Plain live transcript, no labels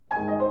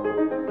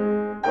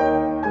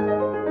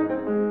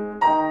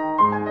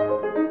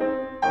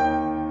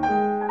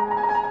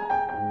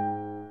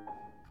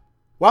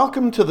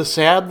Welcome to the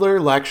Sadler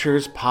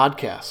Lectures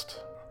podcast.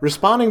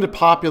 Responding to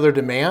popular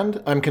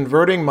demand, I'm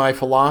converting my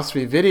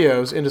philosophy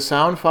videos into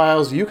sound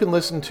files you can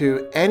listen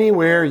to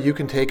anywhere you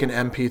can take an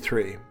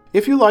MP3.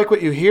 If you like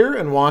what you hear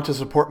and want to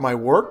support my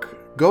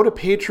work, go to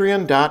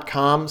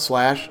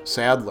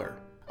patreon.com/Sadler.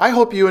 I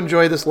hope you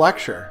enjoy this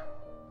lecture.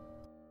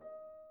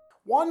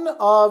 One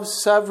of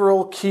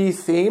several key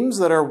themes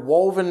that are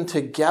woven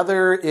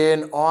together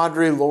in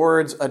Audre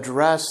Lorde's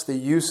address, The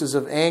Uses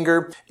of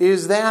Anger,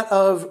 is that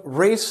of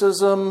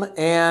racism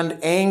and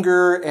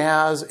anger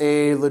as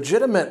a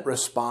legitimate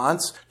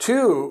response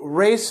to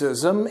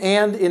racism,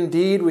 and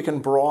indeed we can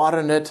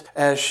broaden it,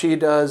 as she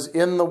does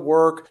in the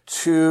work,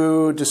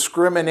 to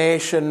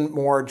discrimination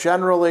more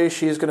generally.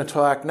 She's going to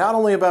talk not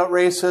only about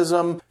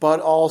racism, but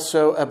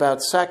also about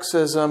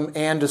sexism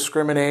and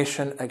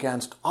discrimination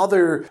against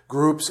other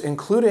groups,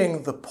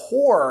 including the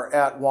poor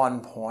at one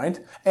point.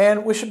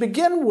 And we should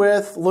begin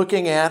with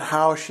looking at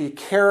how she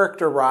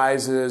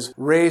characterizes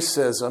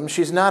racism.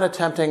 She's not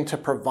attempting to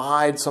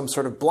provide some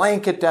sort of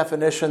blanket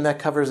definition that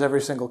covers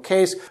every single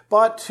case,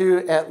 but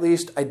to at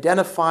least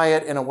identify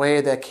it in a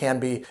way that can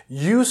be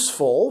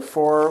useful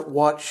for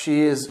what she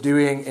is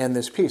doing in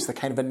this piece, the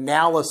kind of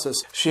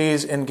analysis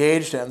she's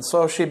engaged in.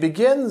 So she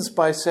begins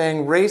by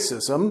saying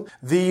racism,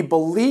 the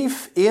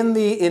belief in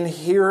the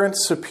inherent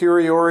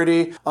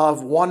superiority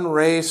of one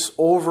race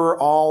over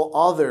all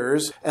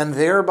others, and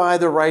thereby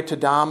the right to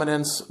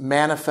dominance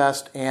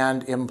manifest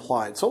and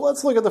implied. So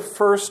let's look at the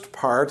first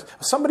part.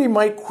 Somebody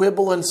might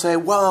quibble and say,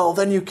 well,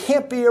 then you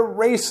can't be a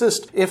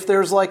racist if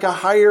there's like a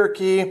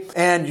hierarchy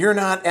and you're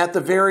not at the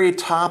very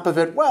top of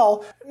it.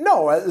 Well,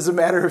 no, as a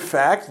matter of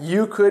fact,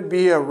 you could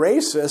be a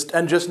racist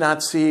and just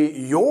not see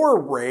your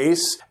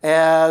race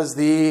as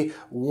the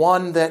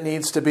one that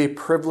needs to be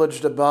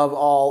privileged above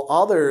all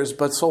others.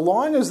 But so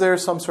long as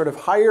there's some sort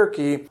of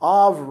hierarchy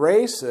of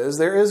races,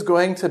 there is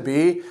going to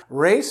be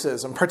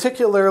racism,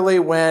 particularly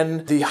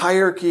when the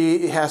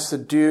hierarchy has to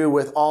do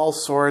with all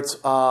sorts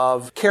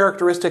of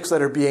characteristics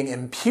that are being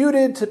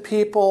imputed to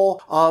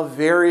people of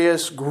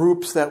various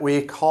groups that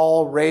we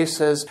call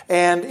races.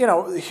 And,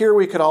 here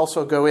we could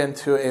also go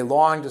into a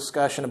long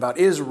discussion about,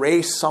 is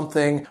race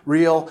something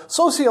real?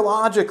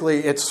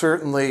 Sociologically, it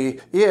certainly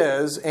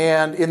is.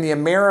 And in the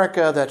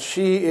America that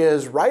she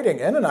is writing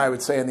in, and I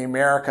would say in the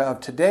America of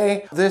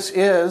today, this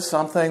is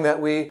something that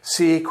we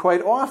see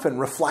quite often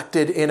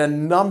reflected in a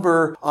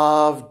number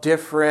of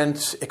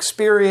different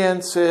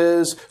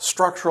experiences,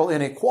 structural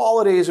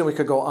inequalities, and we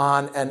could go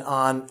on and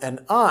on and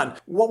on.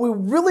 What we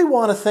really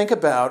want to think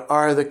about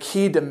are the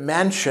key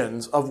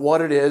dimensions of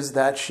what it is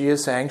that she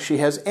is saying she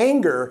has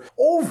anger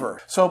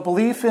over. So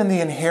belief in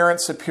the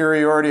inherent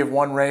superiority of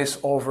one race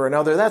over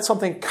another, that's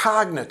something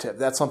cognitive.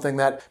 That's something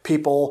that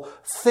people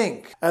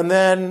think. And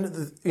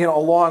then,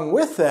 along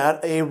with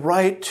that, a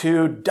right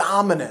to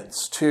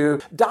dominance.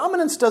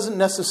 Dominance doesn't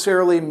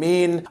necessarily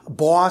mean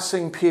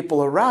bossing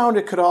people around.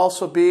 It could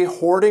also be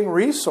hoarding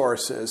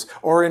resources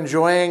or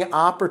enjoying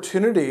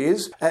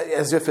opportunities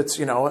as if it's,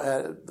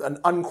 an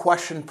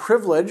unquestioned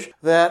privilege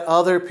that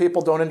other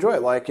people don't enjoy,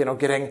 like,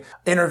 getting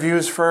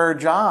interviews for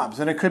jobs.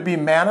 And it could be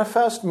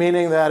manifest,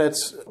 meaning that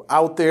it's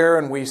out there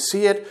and we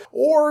see it,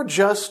 or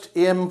just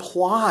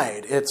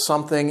implied. It's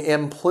something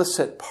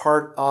implicit,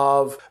 part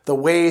of the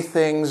way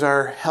things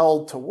are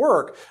held to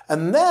work.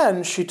 And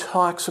then she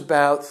talks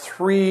about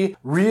three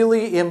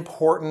really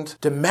important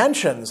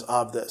dimensions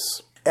of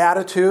this.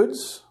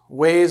 Attitudes,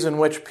 ways in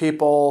which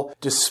people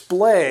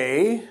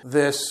display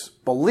this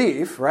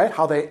belief, right?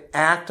 How they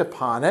act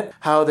upon it,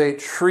 how they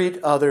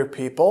treat other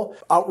people.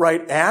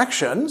 Outright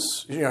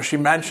actions. She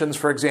mentions,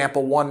 for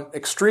example, one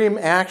extreme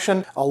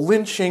action, a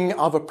lynching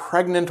of a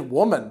pregnant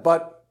woman,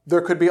 but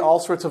there could be all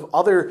sorts of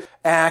other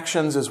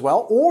actions as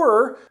well,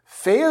 or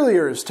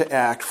failures to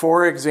act.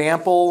 For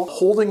example,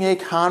 holding a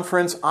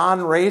conference on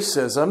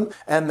racism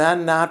and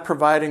then not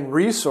providing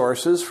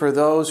resources for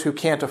those who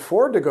can't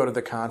afford to go to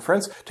the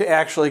conference to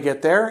actually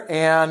get there,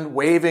 and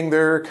waiving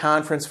their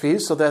conference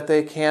fees so that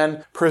they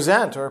can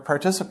present or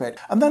participate.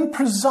 And then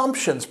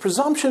presumptions.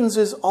 Presumptions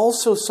is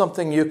also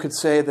something you could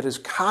say that is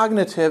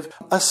cognitive,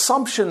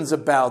 assumptions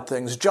about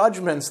things,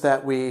 judgments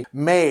that we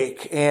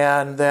make,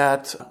 and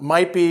that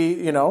might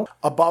be,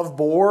 above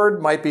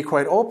board, might be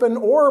quite open,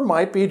 or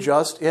might be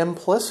just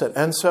implicit.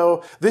 And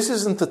so this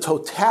isn't the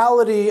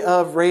totality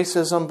of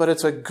racism, but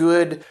it's a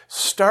good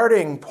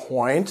starting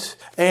point.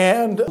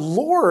 And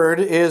Lorde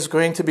is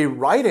going to be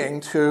writing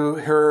to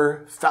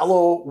her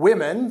fellow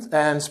women,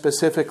 and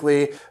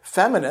specifically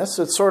feminists.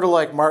 It's sort of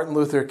like Martin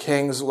Luther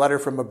King's letter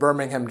from a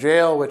Birmingham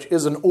jail, which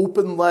is an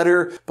open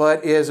letter,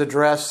 but is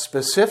addressed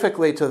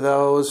specifically to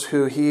those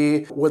who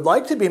he would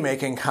like to be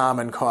making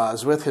common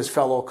cause with, his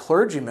fellow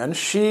clergymen.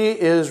 She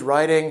is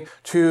writing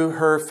to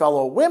her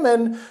fellow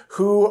women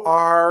who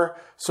are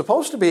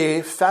supposed to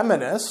be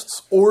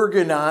feminists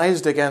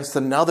organized against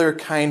another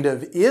kind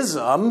of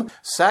ism,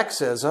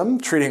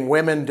 sexism, treating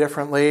women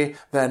differently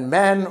than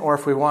men, or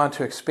if we want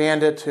to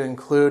expand it to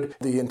include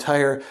the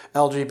entire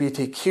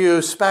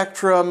LGBTQ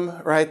spectrum,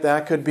 right?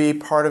 That could be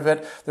part of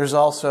it. There's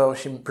also,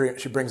 she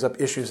brings up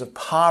issues of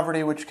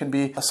poverty, which can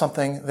be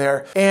something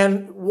there.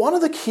 And one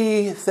of the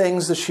key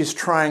things that she's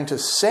trying to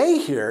say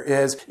here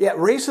is,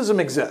 racism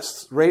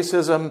exists.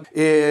 Racism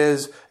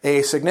is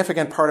a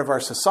significant part of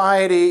our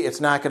society. It's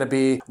not going to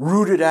be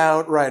rooted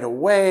out right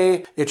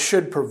away. It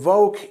should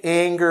provoke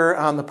anger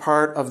on the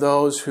part of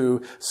those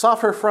who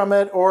suffer from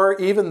it, or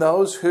even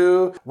those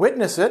who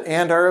witness it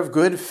and are of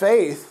good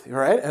faith,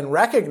 right, and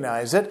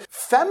recognize it.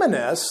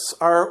 Feminists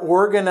are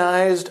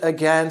organized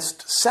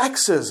against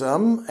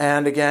sexism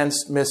and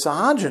against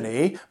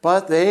misogyny,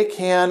 but they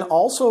can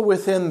also,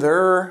 within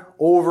their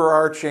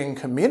overarching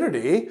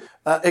community,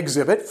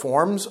 exhibit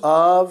forms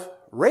of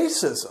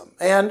racism.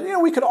 And,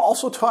 we could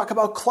also talk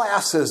about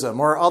classism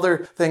or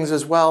other things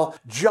as well.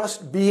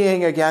 Just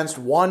being against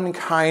one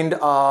kind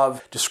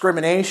of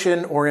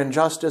discrimination or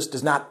injustice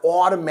does not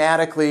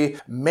automatically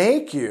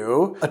make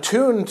you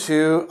attuned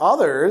to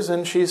others.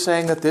 And she's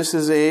saying that this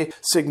is a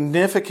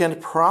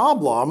significant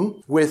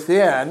problem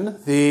within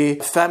the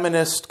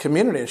feminist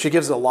community. And she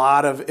gives a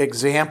lot of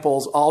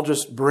examples. I'll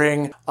just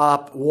bring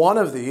up one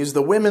of these.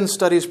 The Women's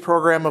Studies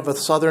program of a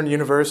Southern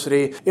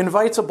University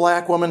invites a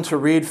black woman to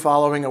read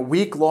following a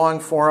week-long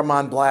forum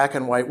on black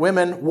and white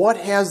women. What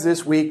has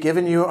this week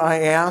given you, I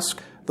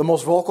ask? The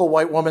most vocal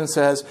white woman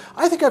says,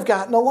 I think I've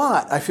gotten a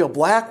lot. I feel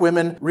black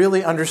women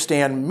really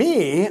understand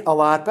me a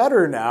lot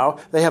better now.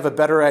 They have a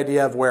better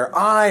idea of where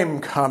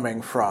I'm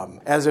coming from,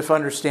 as if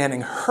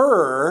understanding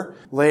her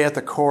lay at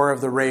the core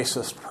of the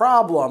racist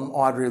problem,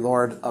 Audre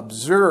Lorde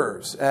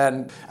observes.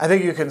 And I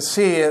think you can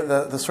see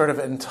the sort of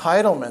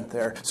entitlement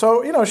there.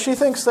 So, she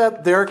thinks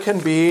that there can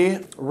be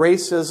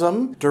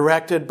racism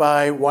directed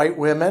by white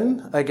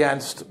women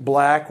against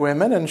black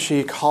women, and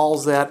she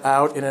calls that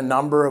out in a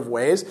number of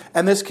ways.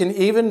 And this can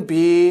even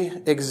be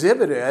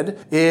exhibited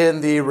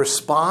in the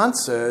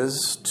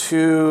responses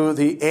to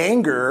the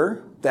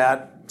anger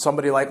that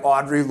somebody like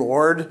Audre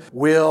Lorde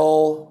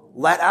will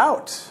let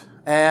out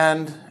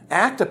and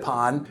act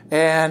upon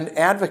and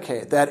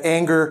advocate. That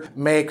anger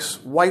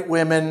makes white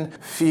women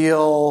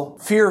feel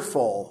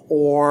fearful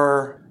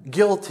or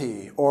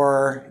guilty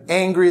or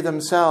angry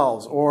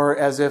themselves, or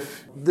as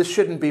if this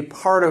shouldn't be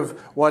part of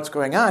what's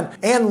going on.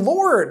 And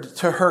Lorde,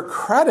 to her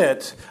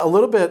credit, a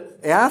little bit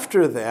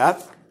after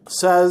that,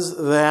 says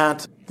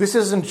that this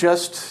isn't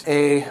just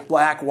a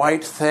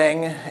black-white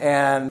thing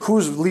and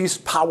who's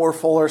least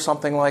powerful or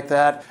something like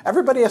that.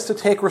 Everybody has to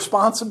take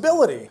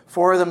responsibility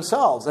for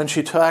themselves. And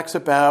she talks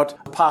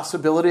about the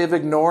possibility of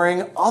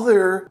ignoring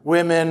other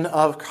women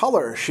of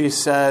color. She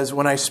says,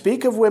 when I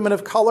speak of women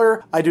of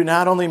color, I do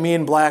not only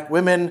mean black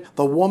women,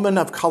 the woman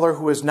of color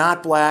who is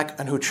not black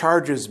and who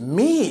charges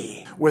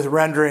me with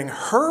rendering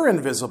her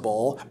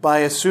invisible by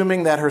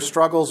assuming that her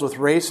struggles with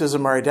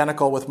racism are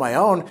identical with my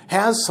own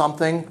has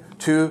something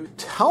to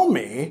tell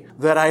me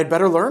that I had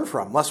better learn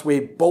from, lest we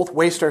both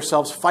waste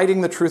ourselves fighting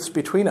the truths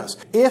between us.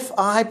 If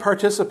I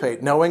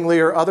participate,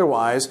 knowingly or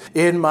otherwise,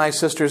 in my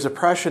sister's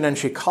oppression and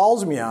she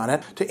calls me on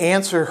it, to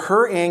answer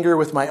her anger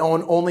with my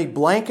own only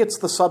blankets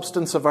the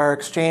substance of our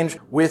exchange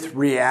with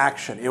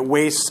reaction. It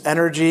wastes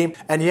energy.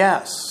 And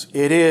yes,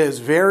 it is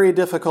very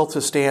difficult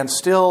to stand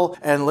still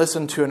and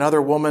listen to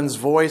another woman's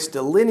voice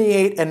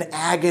delineate an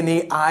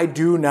agony I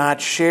do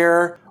not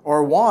share,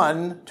 or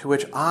one to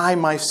which I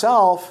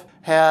myself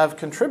have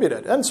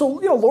contributed. And so,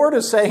 Lorde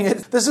is saying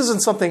this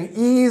isn't something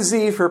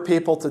easy for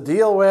people to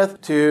deal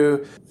with,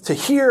 to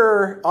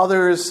hear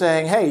others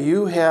saying, hey,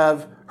 you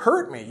have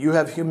hurt me. You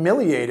have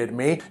humiliated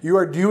me. You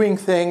are doing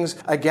things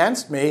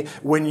against me.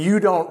 When you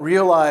don't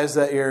realize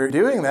that you're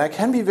doing that,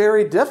 can be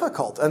very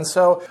difficult. And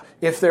so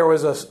if there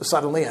was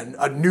suddenly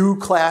a new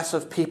class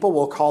of people,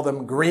 we'll call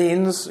them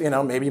Greens,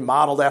 maybe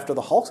modeled after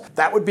the Hulks,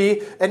 that would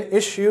be an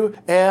issue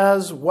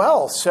as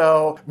well.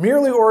 So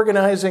merely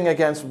organizing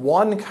against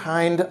one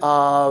kind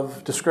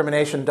of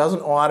discrimination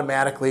doesn't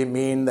automatically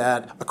mean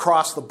that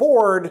across the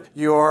board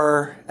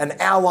you're an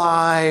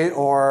ally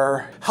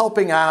or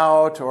helping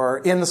out or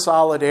in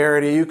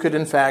solidarity. You could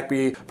in fact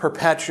be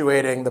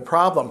perpetuating the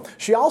problem.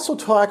 She also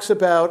talks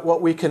about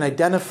what we can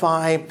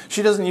identify.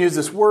 She doesn't use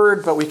this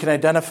word, but we can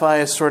identify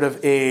as sort of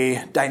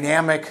a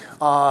dynamic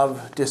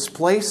of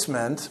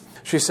displacement.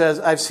 She says,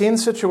 I've seen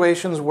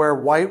situations where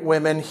white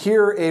women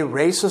hear a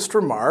racist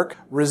remark,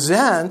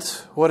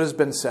 resent what has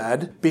been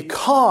said,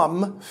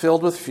 become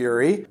filled with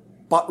fury,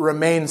 but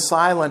remain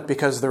silent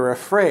because they're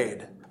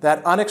afraid.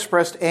 that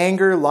unexpressed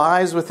anger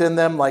lies within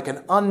them like an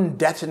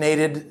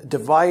undetonated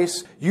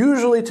device,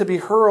 usually to be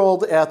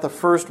hurled at the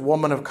first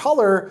woman of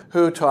color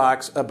who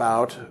talks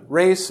about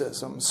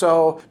racism.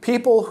 So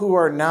people who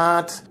are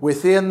not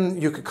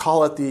within, you could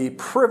call it the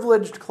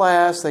privileged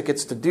class that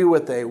gets to do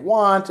what they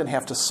want and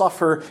have to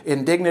suffer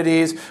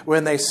indignities,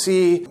 when they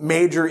see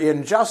major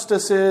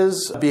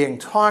injustices being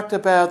talked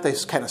about, they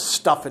kind of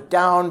stuff it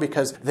down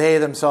because they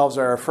themselves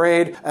are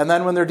afraid. And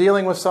then when they're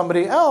dealing with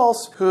somebody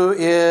else who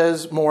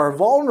is more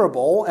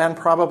vulnerable and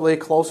probably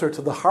closer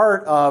to the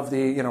heart of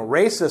the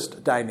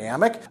racist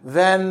dynamic,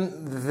 then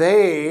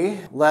they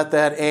let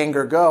that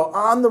anger go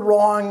on the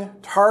wrong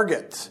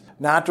target.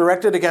 Not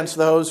directed against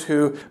those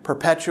who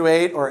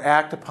perpetuate or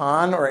act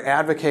upon or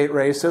advocate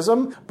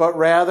racism, but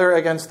rather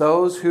against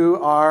those who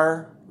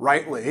are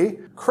rightly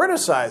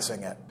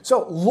criticizing it.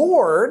 So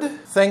Lord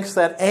thinks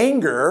that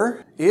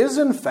anger is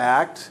in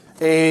fact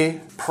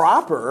a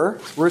proper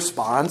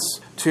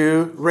response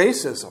to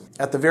racism.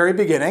 At the very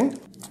beginning,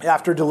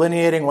 after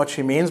delineating what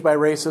she means by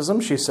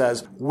racism, she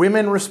says,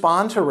 women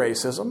respond to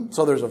racism.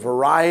 So there's a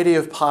variety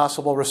of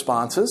possible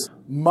responses.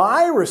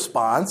 My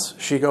response,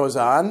 she goes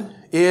on,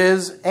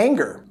 is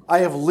anger. I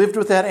have lived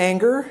with that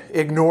anger,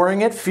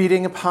 ignoring it,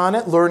 feeding upon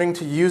it, learning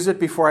to use it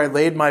before I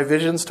laid my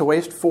visions to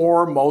waste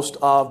for most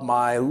of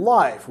my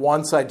life.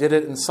 Once I did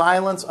it in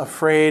silence,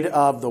 afraid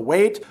of the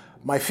weight.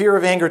 My fear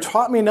of anger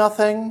taught me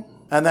nothing.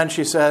 And then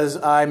she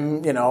says,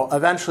 I'm,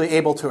 eventually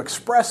able to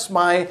express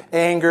my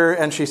anger.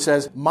 And she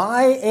says,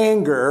 my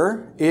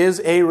anger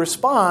is a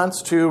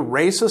response to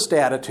racist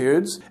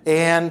attitudes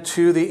and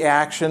to the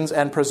actions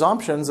and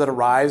presumptions that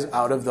arise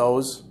out of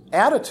those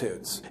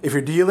attitudes. If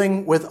you're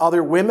dealing with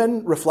other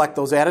women, reflect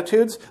those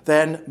attitudes,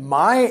 then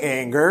my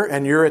anger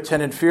and your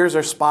attendant fears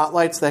are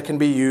spotlights that can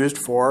be used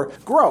for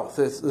growth.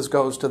 This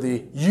goes to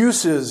the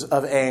uses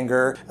of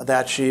anger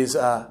that she's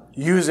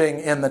using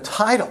in the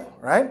title,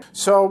 right?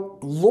 So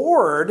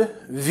Lord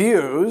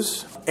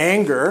views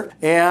anger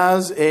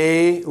as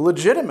a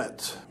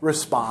legitimate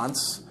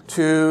response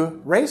to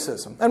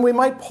racism. And we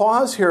might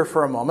pause here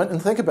for a moment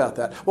and think about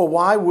that. Well,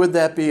 why would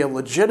that be a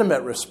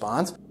legitimate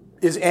response?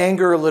 Is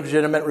anger a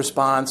legitimate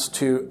response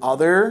to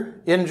other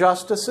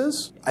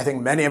injustices? I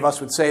think many of us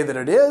would say that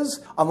it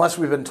is, unless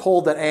we've been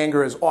told that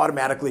anger is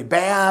automatically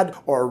bad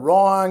or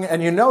wrong.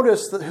 And you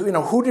notice that,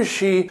 who does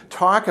she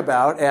talk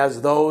about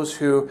as those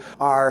who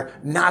are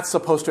not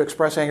supposed to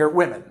express anger?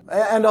 Women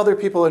and other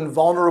people in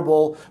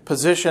vulnerable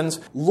positions.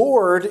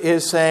 Lord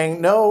is saying,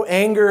 no,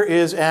 anger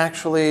is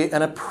actually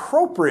an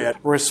appropriate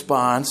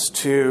response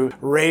to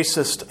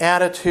racist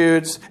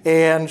attitudes.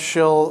 And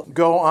she'll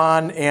go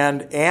on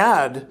and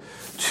add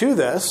to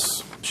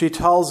this. She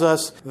tells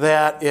us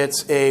that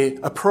it's an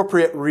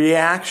appropriate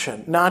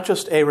reaction, not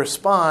just a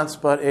response,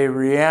 but a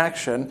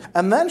reaction.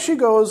 And then she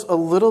goes a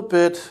little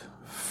bit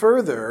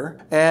further,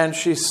 and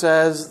she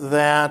says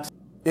that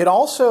it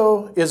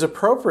also is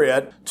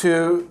appropriate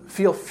to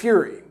feel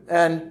fury.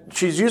 And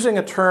she's using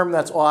a term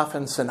that's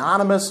often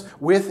synonymous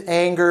with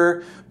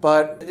anger,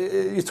 but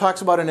he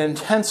talks about an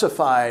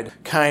intensified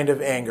kind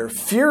of anger.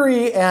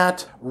 Fury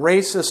at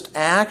racist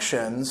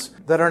actions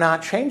that are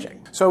not changing.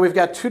 So we've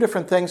got two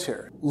different things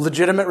here.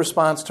 Legitimate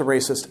response to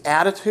racist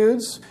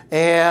attitudes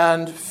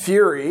and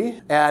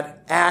fury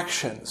at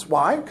actions.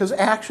 Why? Because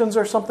actions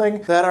are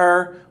something that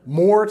are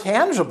more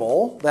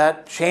tangible,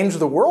 that change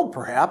the world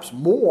perhaps,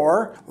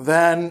 more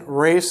than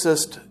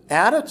racist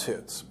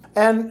attitudes.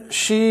 And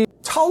she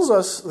tells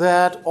us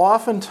that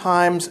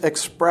oftentimes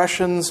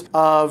expressions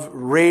of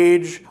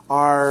rage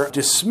are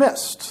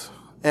dismissed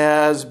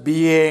as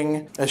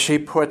being, as she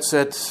puts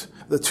it,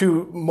 the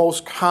two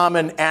most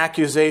common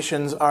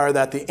accusations are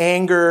that the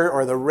anger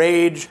or the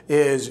rage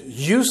is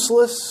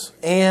useless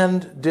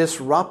and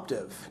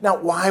disruptive. Now,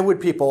 why would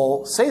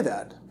people say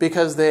that?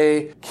 Because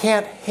they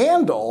can't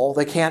handle,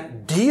 they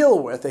can't deal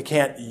with, they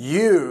can't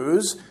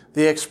use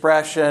the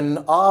expression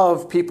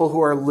of people who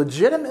are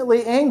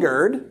legitimately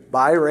angered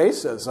by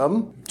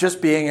racism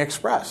just being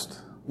expressed.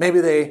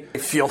 Maybe they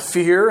feel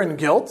fear and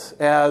guilt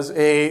as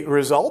a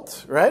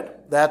result, right?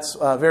 That's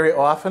very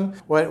often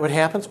what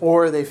happens.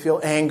 Or they feel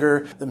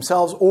anger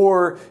themselves,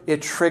 or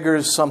it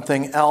triggers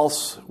something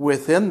else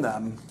within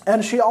them.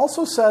 And she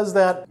also says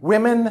that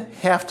women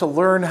have to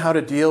learn how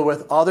to deal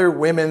with other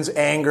women's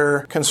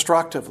anger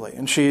constructively.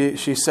 And she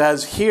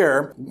says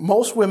here,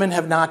 most women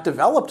have not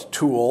developed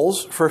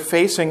tools for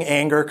facing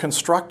anger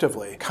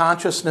constructively.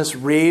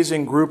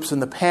 Consciousness-raising groups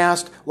in the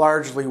past,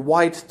 largely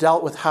white,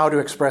 dealt with how to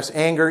express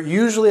anger,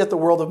 usually at the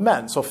world of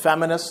men. So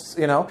feminists,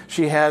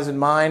 she has in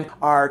mind,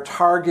 are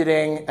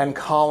targeting and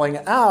calling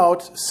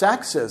out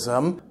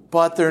sexism,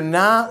 but they're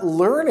not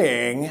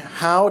learning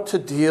how to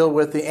deal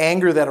with the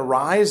anger that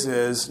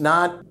arises,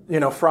 not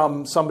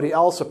from somebody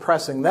else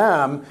oppressing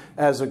them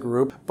as a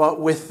group, but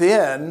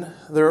within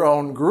their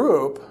own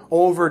group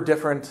over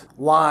different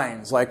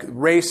lines like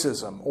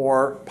racism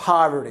or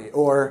poverty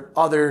or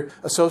other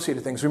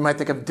associated things. We might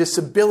think of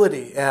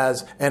disability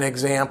as an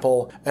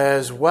example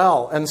as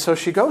well. And so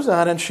she goes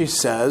on and she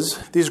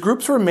says, these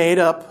groups were made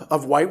up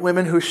of white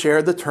women who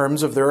shared the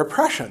terms of their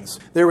oppressions.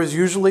 There was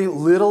usually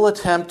little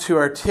attempt to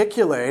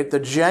articulate the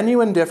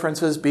genuine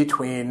differences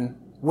between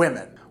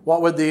women.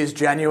 What would these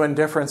genuine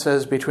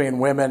differences between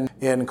women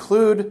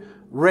include?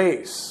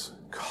 Race,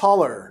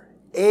 color,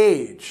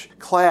 age,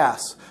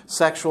 class,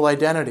 sexual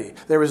identity.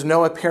 There was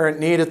no apparent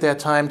need at that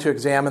time to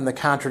examine the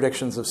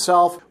contradictions of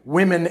self.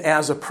 Women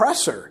as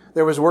oppressor.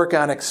 There was work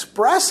on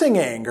expressing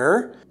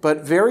anger,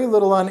 but very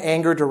little on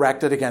anger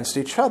directed against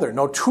each other.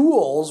 No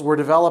tools were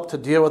developed to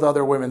deal with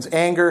other women's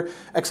anger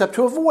except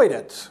to avoid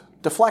it,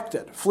 deflect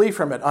it, flee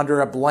from it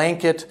under a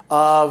blanket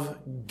of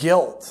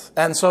guilt.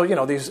 And so,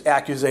 these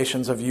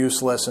accusations of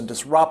useless and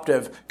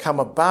disruptive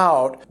come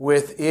about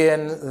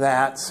within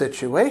that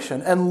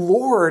situation. And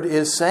Lorde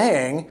is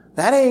saying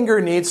that anger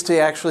needs to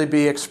actually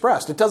be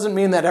expressed. It doesn't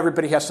mean that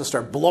everybody has to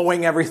start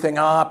blowing everything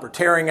up or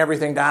tearing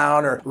everything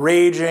down or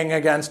raging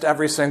against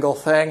every single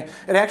thing.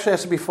 It actually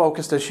has to be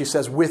focused, as she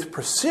says, with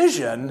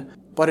precision,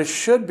 but it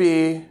should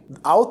be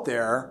out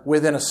there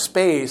within a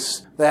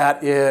space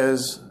that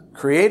is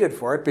created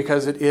for it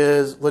because it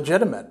is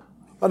legitimate.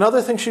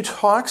 Another thing she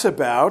talks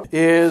about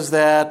is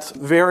that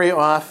very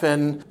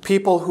often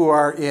people who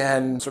are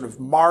in sort of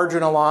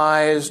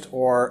marginalized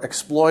or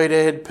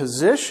exploited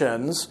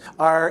positions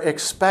are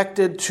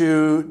expected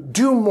to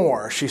do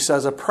more. She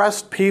says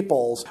oppressed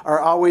peoples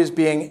are always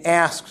being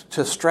asked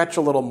to stretch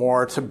a little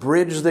more to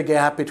bridge the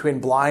gap between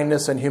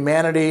blindness and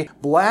humanity.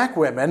 Black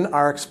women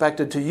are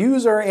expected to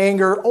use our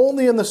anger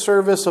only in the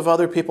service of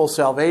other people's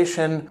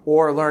salvation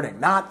or learning,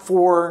 not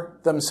for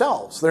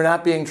themselves. They're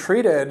not being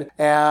treated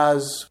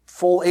as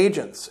full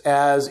agents,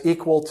 as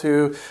equal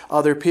to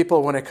other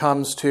people when it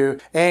comes to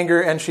anger.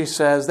 And she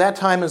says, that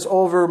time is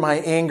over. My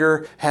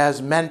anger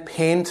has meant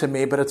pain to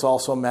me, but it's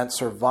also meant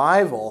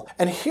survival.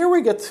 And here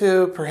we get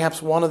to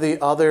perhaps one of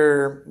the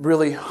other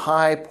really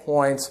high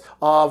points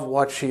of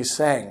what she's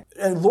saying.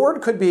 And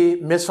Lorde could be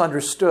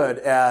misunderstood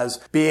as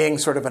being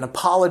sort of an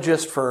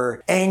apologist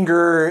for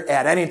anger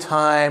at any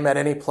time, at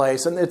any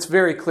place. And it's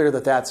very clear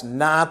that that's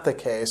not the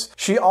case.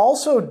 She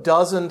also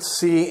doesn't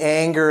see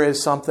anger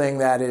as something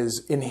that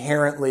is inherently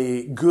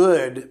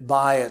good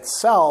by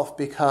itself,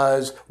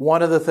 because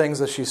one of the things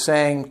that she's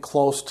saying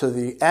close to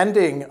the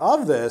ending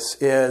of this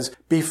is,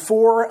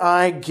 before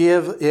I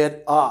give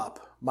it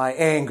up, my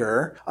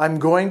anger, I'm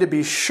going to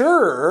be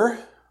sure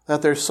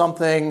that there's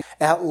something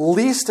at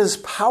least as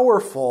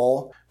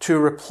powerful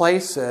to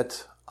replace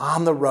it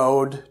on the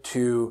road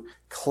to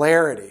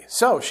clarity.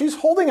 So she's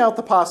holding out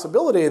the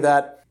possibility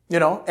that,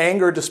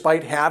 anger,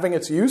 despite having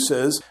its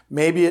uses,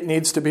 maybe it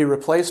needs to be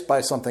replaced by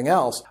something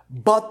else,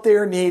 but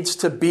there needs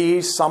to be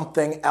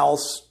something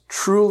else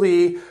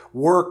truly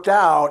worked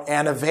out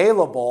and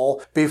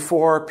available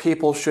before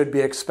people should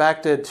be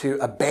expected to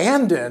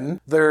abandon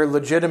their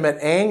legitimate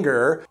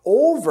anger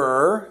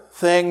over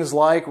things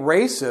like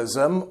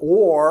racism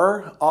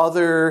or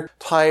other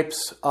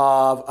types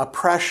of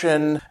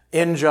oppression,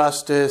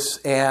 injustice,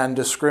 and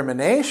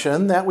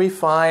discrimination that we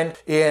find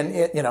in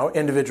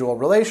individual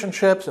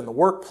relationships, in the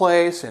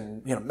workplace,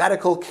 in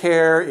medical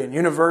care, in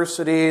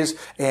universities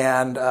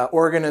and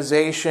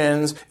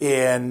organizations,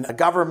 in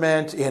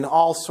government, in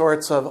all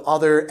sorts of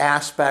other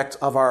aspects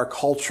of our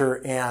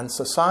culture and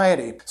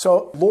society.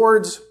 So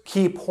Lorde's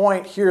key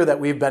point here that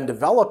we've been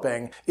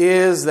developing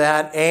is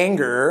that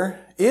anger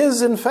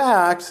is in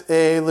fact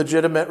a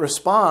legitimate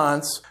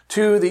response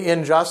to the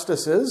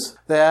injustices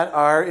that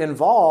are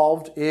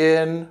involved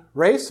in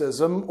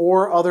racism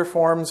or other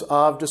forms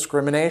of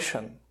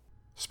discrimination.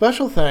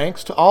 Special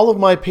thanks to all of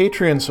my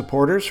Patreon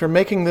supporters for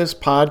making this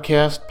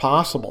podcast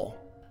possible.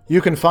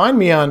 You can find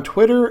me on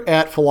Twitter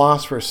at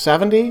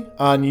Philosopher70,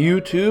 on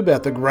YouTube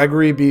at the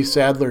Gregory B.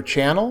 Sadler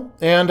channel,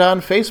 and on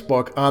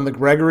Facebook on the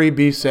Gregory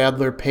B.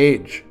 Sadler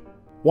page.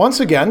 Once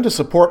again, to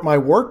support my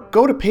work,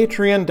 go to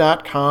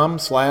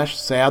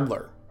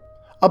patreon.com/Sadler.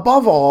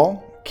 Above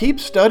all, keep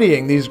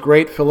studying these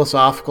great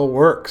philosophical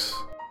works.